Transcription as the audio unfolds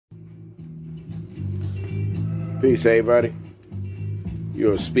Peace, everybody.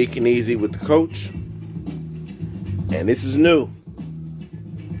 You're speaking easy with the coach, and this is new.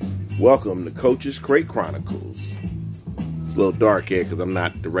 Welcome to Coach's Crate Chronicles. It's a little dark here because I'm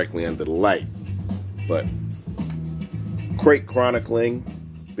not directly under the light, but crate chronicling,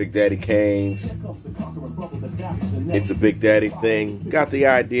 Big Daddy Kane's. It's a Big Daddy thing. Got the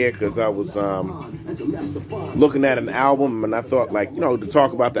idea because I was looking at an album, and I thought, to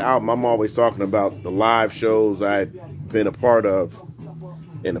talk about the album, I'm always talking about the live shows I'd been a part of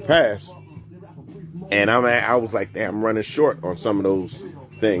in the past. And I was like, damn, I'm running short on some of those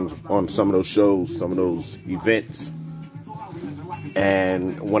things, on some of those shows, some of those events.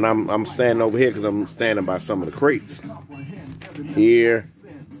 And when I'm standing over here, because I'm standing by some of the crates here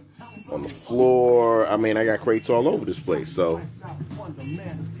on the floor. I mean, I got crates all over this place. So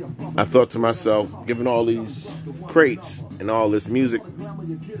I thought to myself, given all these crates and all this music,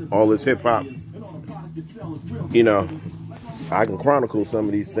 all this hip hop, I can chronicle some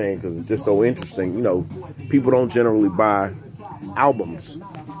of these things because it's just so interesting. People don't generally buy albums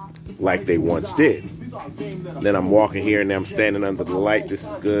like they once did. Then I'm walking here and I'm standing under the light. This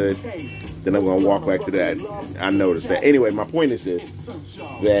is good. Then I'm going to walk back to that. I noticed that. Anyway, my point is this,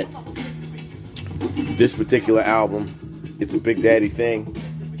 that this particular album, it's a Big Daddy thing.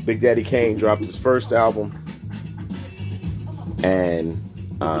 Big Daddy Kane dropped his first album. And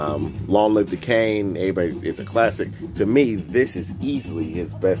Long Live the Kane, everybody, it's a classic. To me, this is easily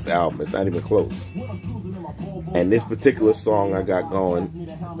his best album. It's not even close. And this particular song I got going,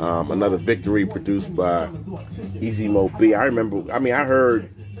 Another Victory, produced by Easy Mo B. I heard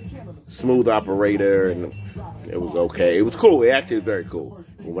Smooth Operator, and it was okay. It was cool. It actually was very cool.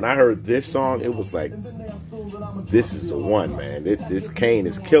 But when I heard this song, it was like, this is the one, man. This Kane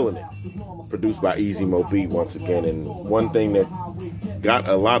is killing it. Produced by Easy Mo B once again. And one thing that got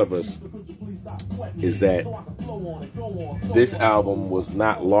a lot of us is that this album was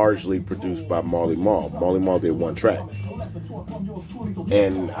not largely produced by Marley Marl. Marley Marl did one track.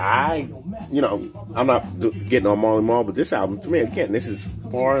 And I'm not getting on Marley Marl, but this album, to me, again, this is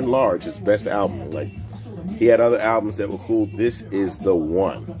far and large his best album. Like, he had other albums that were cool. This is the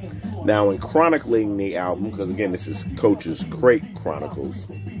one. Now, in chronicling the album, because again, this is Coach's Crate Chronicles,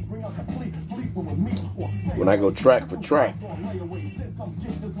 when I go track for track,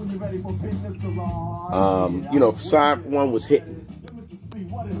 side one was hitting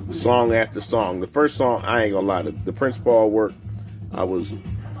song after song. The first song, I ain't gonna lie, the Prince Paul work, I was,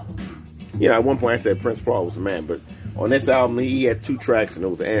 at one point I said Prince Paul was the man, but on this album he had two tracks and it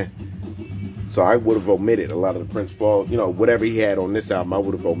was so I would have omitted a lot of the Prince Paul, whatever he had on this album, I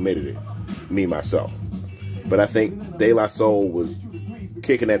would have omitted it, me myself. But I think De La Soul was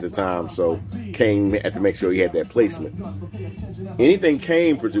kicking at the time, so Kane had to make sure he had that placement. Anything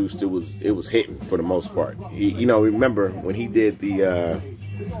Kane produced, it was hitting for the most part. He, remember when he did the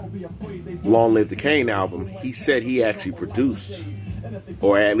Long Live the Kane album, he said he actually produced,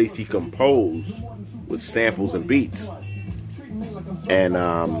 or at least he composed with samples and beats. And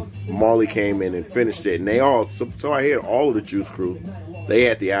Marley came in and finished it, and they all. So I hear all of the Juice Crew, they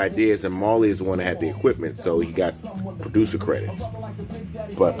had the ideas, and Marley is the one that had the equipment, so he got producer credits.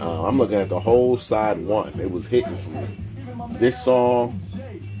 But I'm looking at the whole side one. It was hitting for me. This song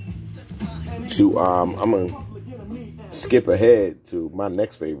to I'm gonna skip ahead to my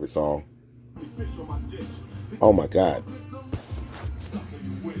next favorite song. Oh my God,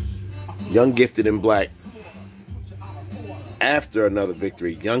 Young, Gifted, and Black. After Another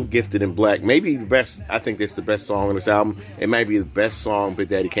Victory, Young, Gifted, and Black, maybe the best. I think that's the best song on this album. It might be the best song Big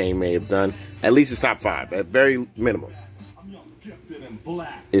Daddy Kane may have done. At least it's top 5, at very minimum.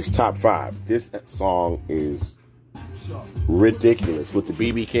 It's top 5. This song is ridiculous with the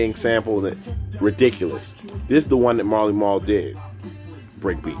BB King sample. Ridiculous. This is the one that Marley Marl did,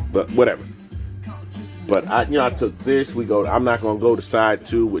 breakbeat, but whatever. But I took this. I'm not gonna go to side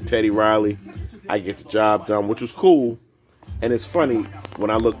 2 with Teddy Riley. I Get the Job Done, which was cool. And it's funny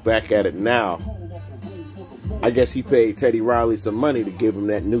when I look back at it now. I guess he paid Teddy Riley some money to give him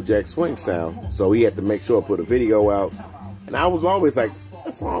that New Jack Swing sound, so he had to make sure to put a video out. And I was always like,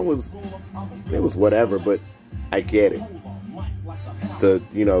 that song was whatever, but I get it.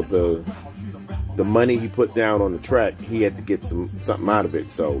 The money he put down on the track, he had to get something out of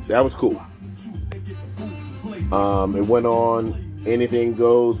it, so that was cool. It went on. Anything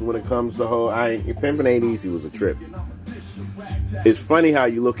goes when it comes to Pimpin' Ain't Easy was a trip. It's funny how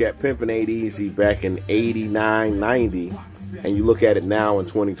you look at Pimpin' Ain't Easy back in 89, 90, and you look at it now in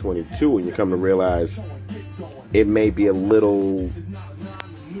 2022, and you come to realize it may be a little,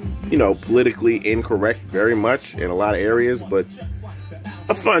 politically incorrect very much in a lot of areas, but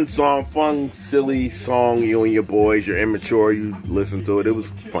a fun song, fun, silly song. You and your boys, you're immature, you listen to it. It was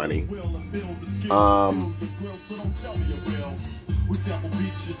funny.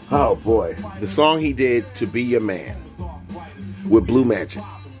 Oh boy, the song he did, "To Be Your Man," with Blue Magic.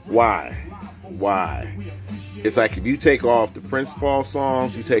 Why? It's like if you take off the Prince Paul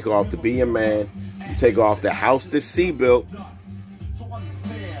songs, you take off "To Be Your Man," you take off "The House That Sea Built."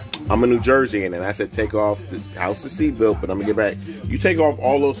 I'm a New Jerseyan, and I said take off "The House That Sea Built," but I'm gonna get back. You take off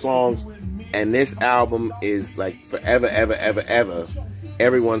all those songs, and this album is like forever, ever, ever, ever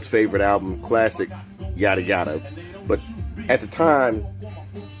everyone's favorite album, classic, yada yada. But at the time,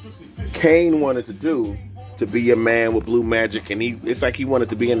 Kane wanted to do "To Be Your Man" with Blue Magic, and it's like he wanted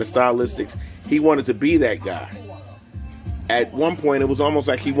to be in the stylistics. He wanted to be that guy. At one point, it was almost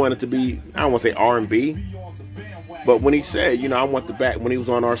like he wanted to be, I don't want to say R&B, but when he said, I want the back, when he was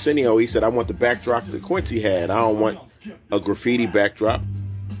on Arsenio, he said, I want the backdrop that Quincy had. I don't want a graffiti backdrop.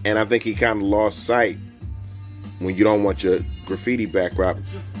 And I think he kind of lost sight. When you don't want your graffiti backdrop,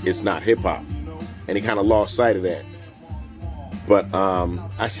 it's not hip-hop. And he kind of lost sight of that. But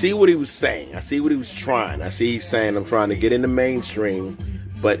I see what he was saying. I see what he was trying. I see he's saying, I'm trying to get in the mainstream,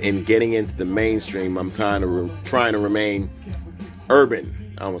 but in getting into the mainstream, I'm trying to remain urban.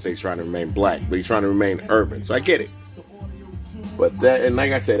 I don't want to say he's trying to remain black, but he's trying to remain urban. So I get it. But that, and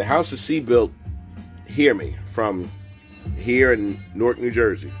like I said, the House of Sea Built, hear me, from here in Newark, New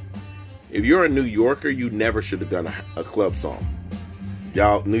Jersey. If you're a New Yorker, you never should have done a club song.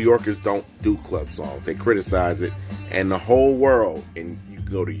 Y'all, New Yorkers don't do club songs. They criticize it. And the whole world, and you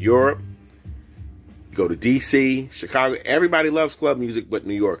go to Europe, you go to DC, Chicago, everybody loves club music but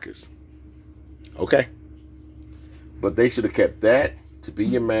New Yorkers. Okay? But they should have kept that, "To Be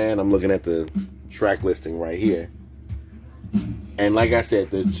Your Man." I'm looking at the track listing right here. And like I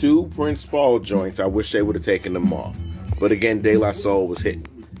said, the two Prince Paul joints, I wish they would have taken them off. But again, De La Soul was hitting.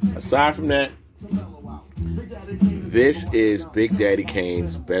 Aside from that, this is Big Daddy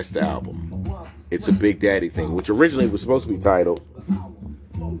Kane's best album. It's a Big Daddy thing, which originally was supposed to be titled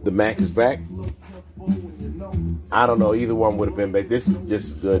 "The Mac Is Back." I don't know, either one would have been back. This is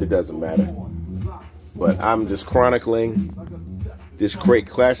just good, it doesn't matter. But I'm just chronicling this great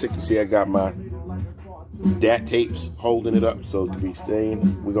classic. You see I got my DAT tapes holding it up so it can be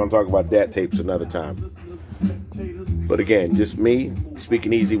stained. We're going to talk about DAT tapes another time. But again, just me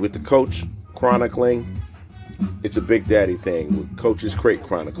speaking easy with the Coach, chronicling. It's a Big Daddy thing with Coach's Crate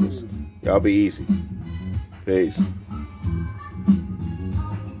Chronicles. Y'all be easy. Peace.